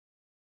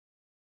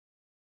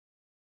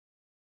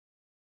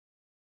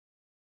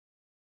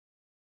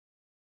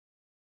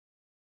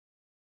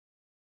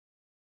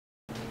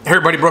Hey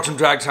everybody, Brooks from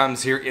Drag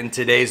Times here. In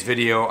today's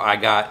video, I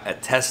got a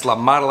Tesla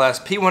Model S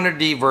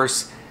P100D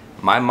versus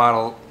my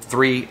Model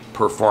 3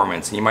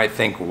 Performance. And you might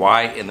think,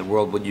 why in the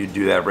world would you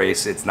do that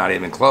race? It's not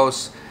even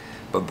close.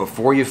 But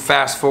before you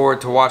fast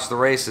forward to watch the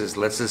races,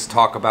 let's just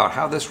talk about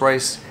how this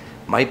race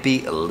might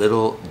be a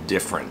little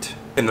different.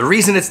 And the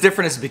reason it's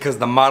different is because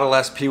the Model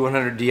S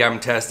P100D I'm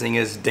testing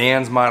is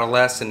Dan's Model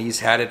S, and he's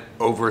had it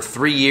over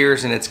 3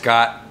 years, and it's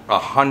got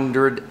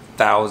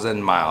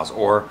 100,000 miles,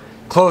 or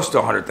close to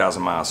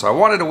 100,000 miles. So I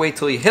wanted to wait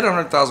till he hit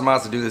 100,000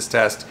 miles to do this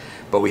test,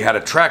 but we had a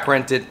track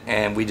rented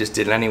and we just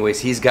did it anyways.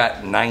 He's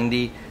got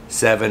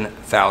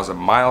 97,000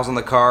 miles on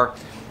the car.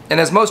 And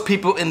as most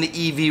people in the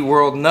EV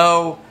world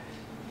know,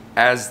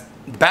 as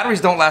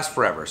batteries don't last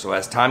forever. So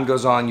as time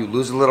goes on, you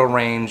lose a little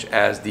range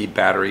as the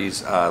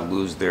batteries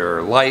lose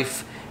their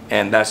life,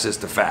 and that's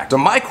just a fact. So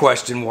my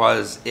question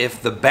was,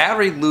 if the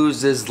battery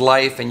loses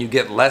life and you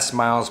get less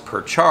miles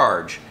per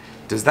charge,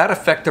 does that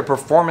affect the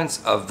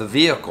performance of the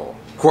vehicle?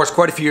 Of course,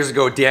 quite a few years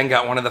ago, Dan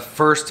got one of the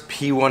first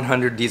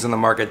P100Ds on the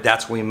market.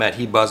 That's when we met.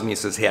 He buzzed me and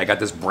says, hey, I got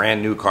this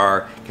brand new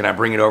car. Can I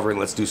bring it over and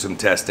let's do some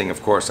testing?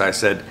 Of course, I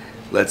said,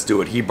 let's do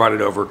it. He brought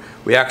it over.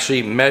 We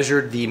actually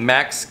measured the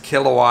max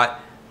kilowatt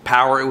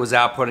power it was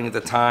outputting at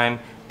the time,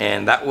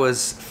 and that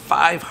was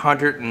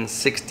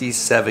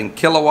 567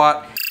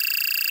 kilowatt.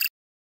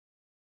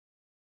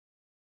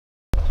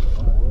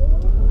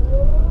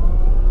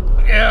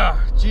 Yeah,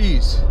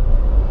 geez.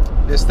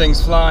 This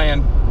thing's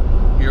flying.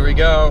 Here we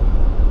go.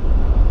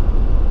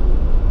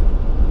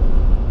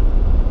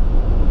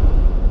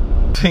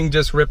 Thing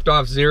just ripped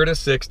off 0 to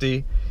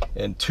 60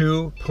 in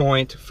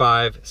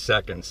 2.5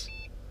 seconds.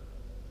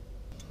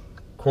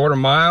 Quarter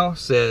mile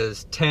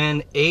says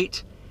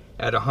 10.8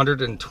 at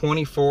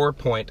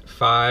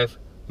 124.5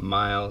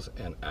 miles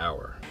an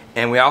hour.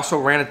 And we also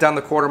ran it down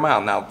the quarter mile.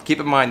 Now keep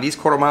in mind, these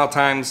quarter mile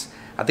times,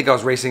 I think I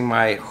was racing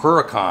my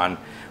Huracan,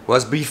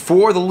 was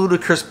before the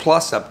Ludicrous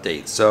Plus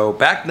update. So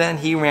back then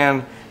he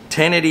ran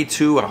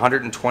 1082 at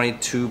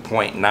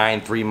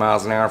 122.93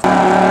 miles an hour.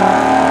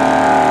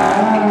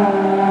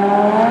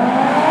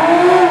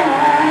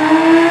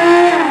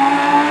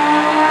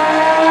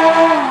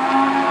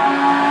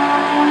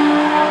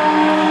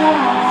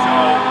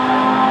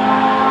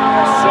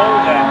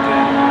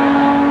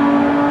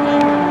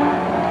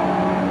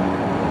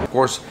 Of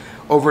course,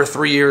 over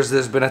 3 years,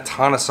 there's been a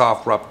ton of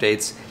software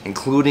updates,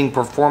 including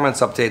performance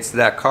updates to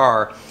that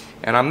car.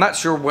 And I'm not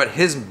sure what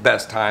his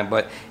best time,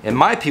 but in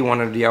my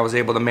P100D, I was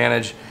able to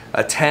manage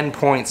a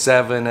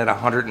 10.7 at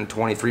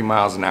 123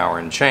 miles an hour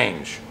and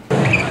change.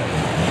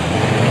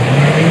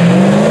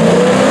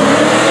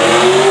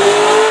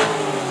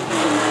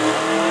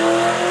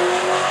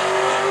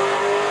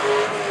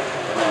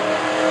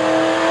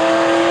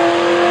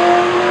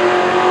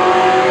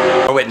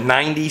 At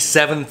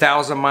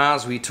 97,000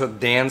 miles, we took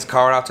Dan's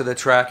car out to the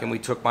track and we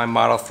took my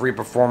Model 3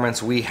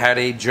 Performance. We had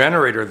a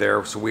generator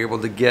there, so we were able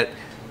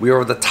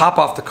to top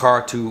off the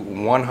car to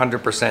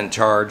 100%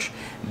 charge.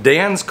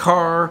 Dan's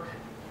car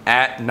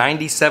at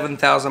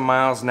 97,000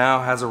 miles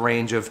now has a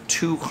range of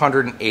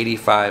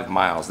 285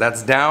 miles.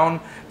 That's down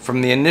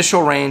from the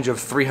initial range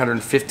of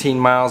 315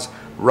 miles,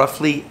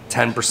 roughly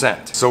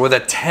 10%. So with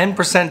a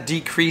 10%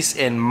 decrease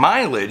in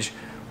mileage,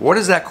 what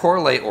does that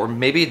correlate, or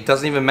maybe it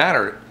doesn't even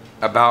matter,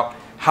 about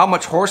how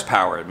much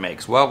horsepower it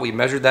makes? Well, we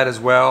measured that as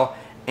well,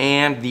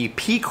 and the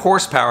peak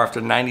horsepower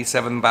after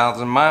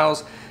 97,000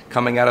 miles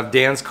coming out of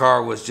Dan's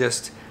car was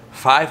just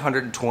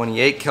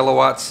 528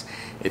 kilowatts.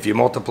 If you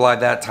multiply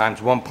that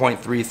times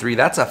 1.33,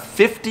 that's a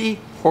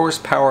 50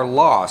 horsepower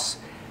loss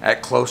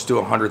at close to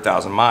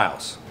 100,000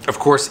 miles. Of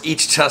course,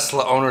 each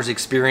Tesla owner's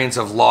experience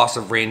of loss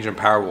of range and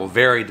power will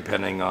vary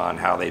depending on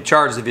how they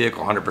charge the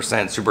vehicle, 100%,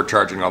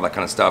 supercharging, all that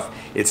kind of stuff.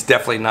 It's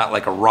definitely not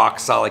like a rock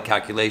solid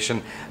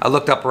calculation. I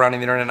looked up around the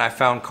internet and I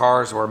found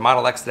cars or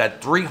Model X that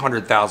had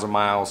 300,000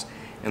 miles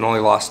and only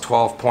lost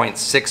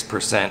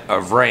 12.6%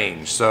 of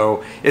range.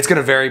 So it's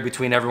gonna vary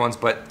between everyone's,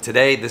 but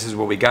today this is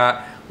what we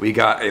got. We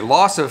got a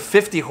loss of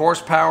 50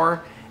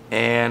 horsepower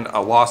and a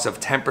loss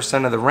of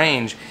 10% of the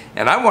range,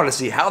 and I want to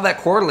see how that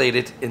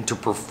correlated into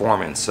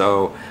performance.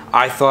 So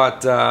I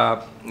thought,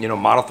 you know,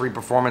 Model 3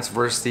 Performance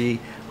versus the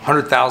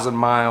 100,000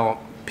 mile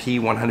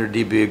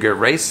P100D be a good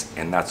race,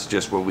 and that's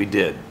just what we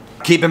did.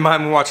 Keep in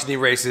mind when watching the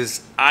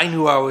races, I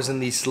knew I was in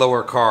the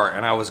slower car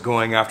and I was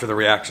going after the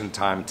reaction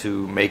time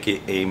to make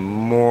it a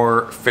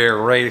more fair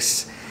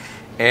race.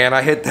 And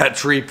I hit that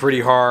tree pretty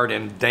hard,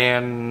 and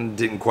Dan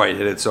didn't quite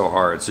hit it so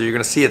hard. So you're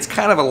gonna see it's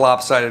kind of a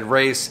lopsided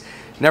race.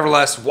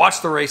 Nevertheless,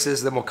 watch the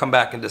races, then we'll come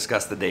back and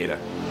discuss the data.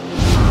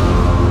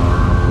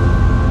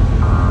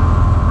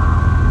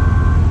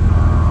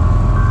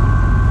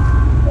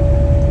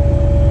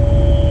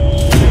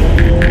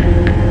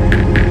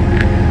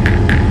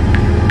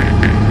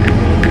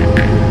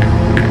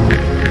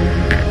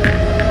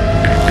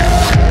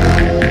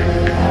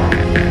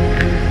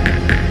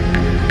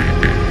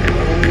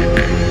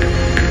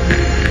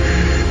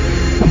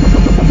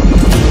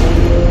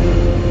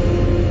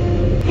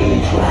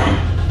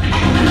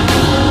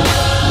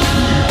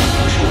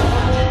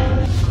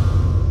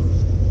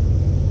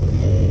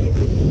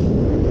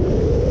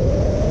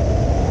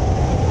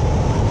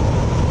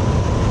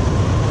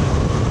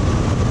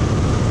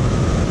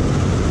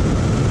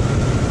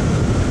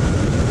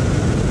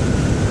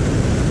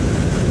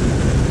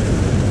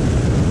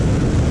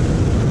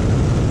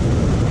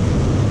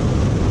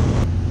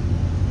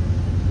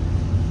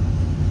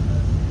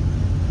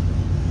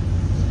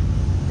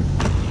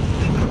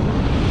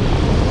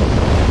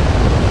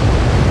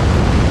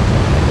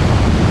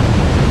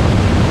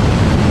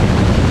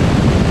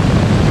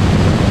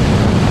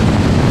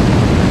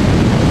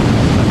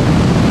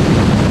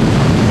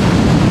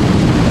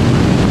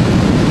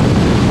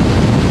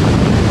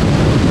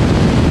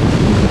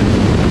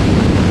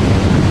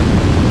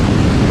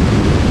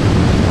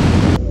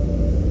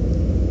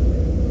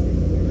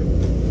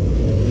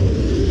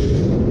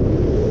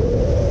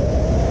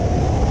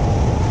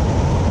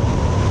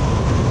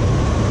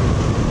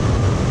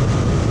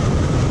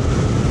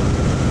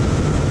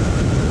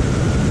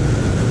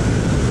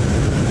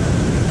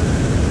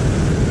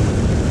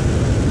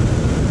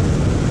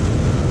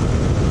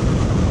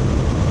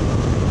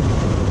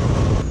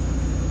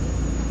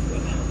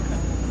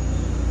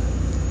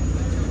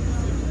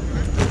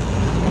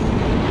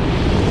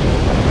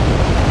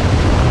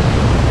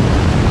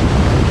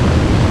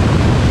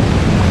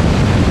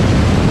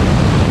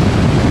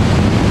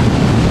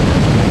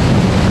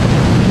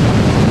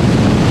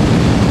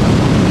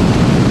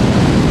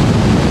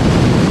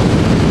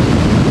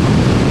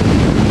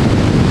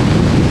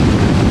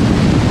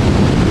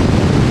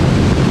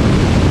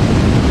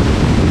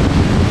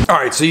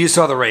 Alright, so you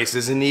saw the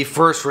races. In the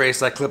first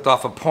race, I clipped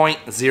off a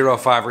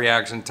 .05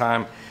 reaction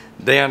time.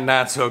 Dan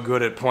not so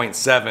good at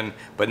 .7,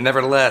 but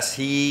nevertheless,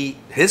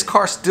 his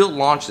car still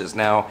launches.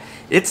 Now,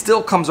 it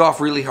still comes off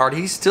really hard.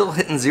 He's still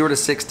hitting 0 to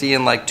 60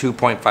 in like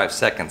 2.5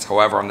 seconds.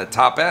 However, on the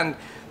top end,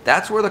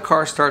 that's where the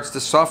car starts to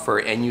suffer,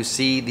 and you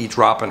see the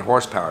drop in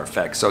horsepower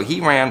effect. So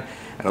he ran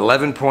an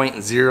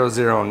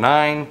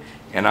 11.009,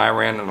 and I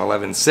ran an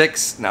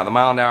 11.6. Now, the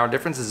mile an hour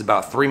difference is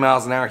about 3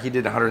 miles an hour. He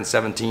did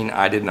 117,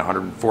 I did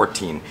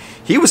 114.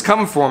 He was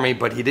coming for me,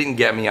 but he didn't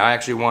get me. I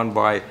actually won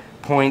by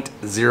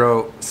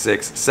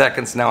 .06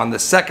 seconds. Now, in the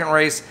second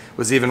race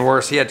was even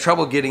worse. He had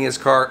trouble getting his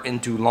car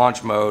into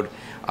launch mode.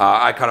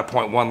 I caught a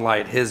 .1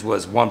 light. His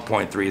was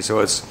 1.3, so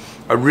it's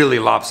a really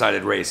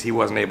lopsided race. He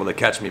wasn't able to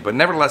catch me, but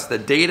nevertheless, the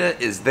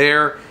data is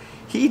there.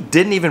 He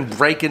didn't even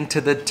break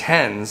into the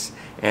 10s,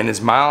 and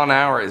his mile an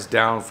hour is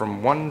down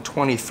from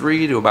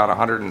 123 to about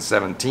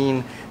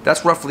 117.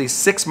 That's roughly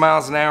 6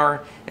 miles an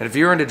hour, and if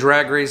you're into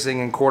drag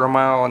racing and quarter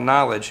mile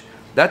knowledge,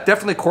 that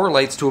definitely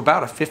correlates to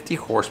about a 50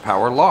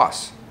 horsepower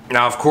loss.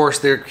 Now, of course,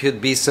 there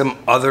could be some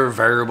other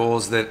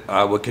variables that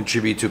would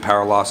contribute to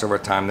power loss over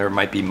time. There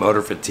might be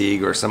motor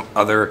fatigue or some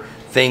other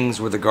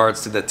things with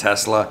regards to the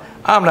Tesla.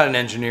 I'm not an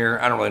engineer.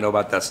 I don't really know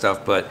about that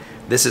stuff, but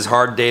this is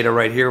hard data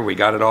right here. We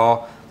got it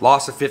all.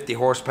 Loss of 50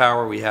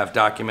 horsepower we have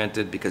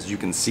documented, because you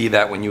can see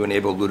that when you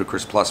enable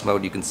Ludicrous Plus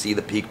mode, you can see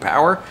the peak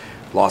power.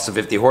 Loss of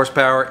 50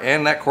 horsepower,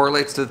 and that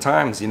correlates to the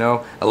times. You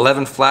know,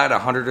 11 flat,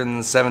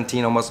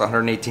 117, almost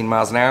 118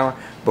 miles an hour.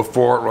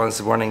 Before it was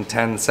running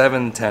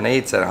 10.7,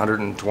 10.8s at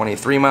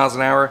 123 miles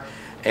an hour.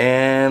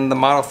 And the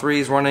Model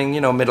 3 is running,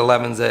 you know,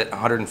 mid-11s at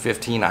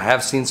 115. I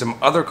have seen some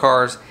other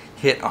cars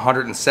hit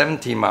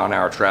 117 mile an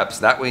hour traps.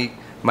 That way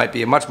might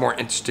be a much more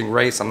interesting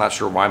race. I'm not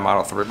sure why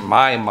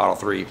my Model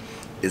 3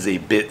 is a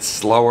bit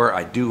slower.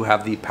 I do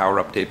have the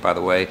power update, by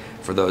the way,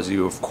 for those of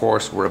you, of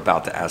course, were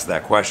about to ask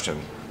that question.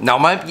 Now,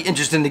 it might be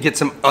interesting to get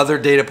some other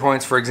data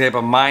points. For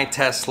example, my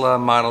Tesla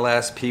Model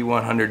S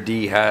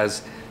P100D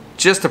has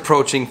just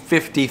approaching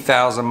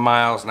 50,000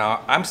 miles.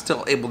 Now, I'm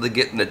still able to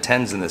get in the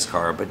 10s in this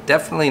car, but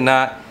definitely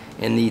not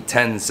in the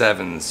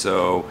 10.7s.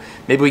 So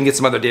maybe we can get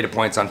some other data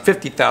points on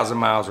 50,000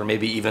 miles, or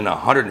maybe even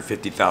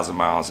 150,000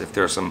 miles if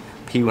there are some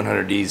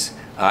P100Ds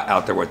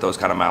out there with those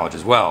kind of mileage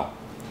as well.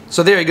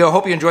 So there you go.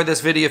 Hope you enjoyed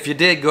this video. If you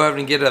did, go ahead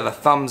and give it a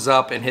thumbs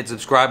up and hit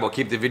subscribe. We'll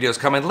keep the videos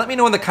coming. Let me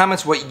know in the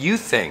comments what you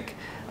think.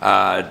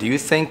 Do you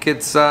think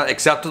it's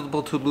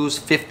acceptable to lose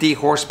 50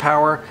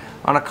 horsepower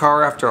on a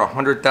car after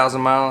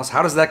 100,000 miles?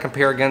 How does that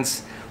compare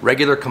against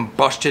regular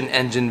combustion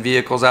engine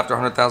vehicles after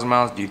 100,000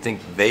 miles? Do you think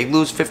they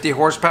lose 50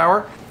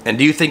 horsepower? And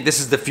do you think this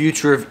is the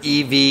future of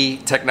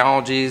EV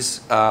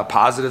technologies,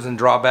 positives and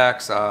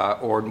drawbacks,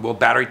 or will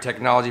battery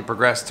technology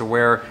progress to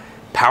where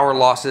power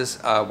losses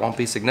won't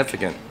be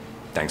significant?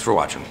 Thanks for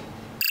watching.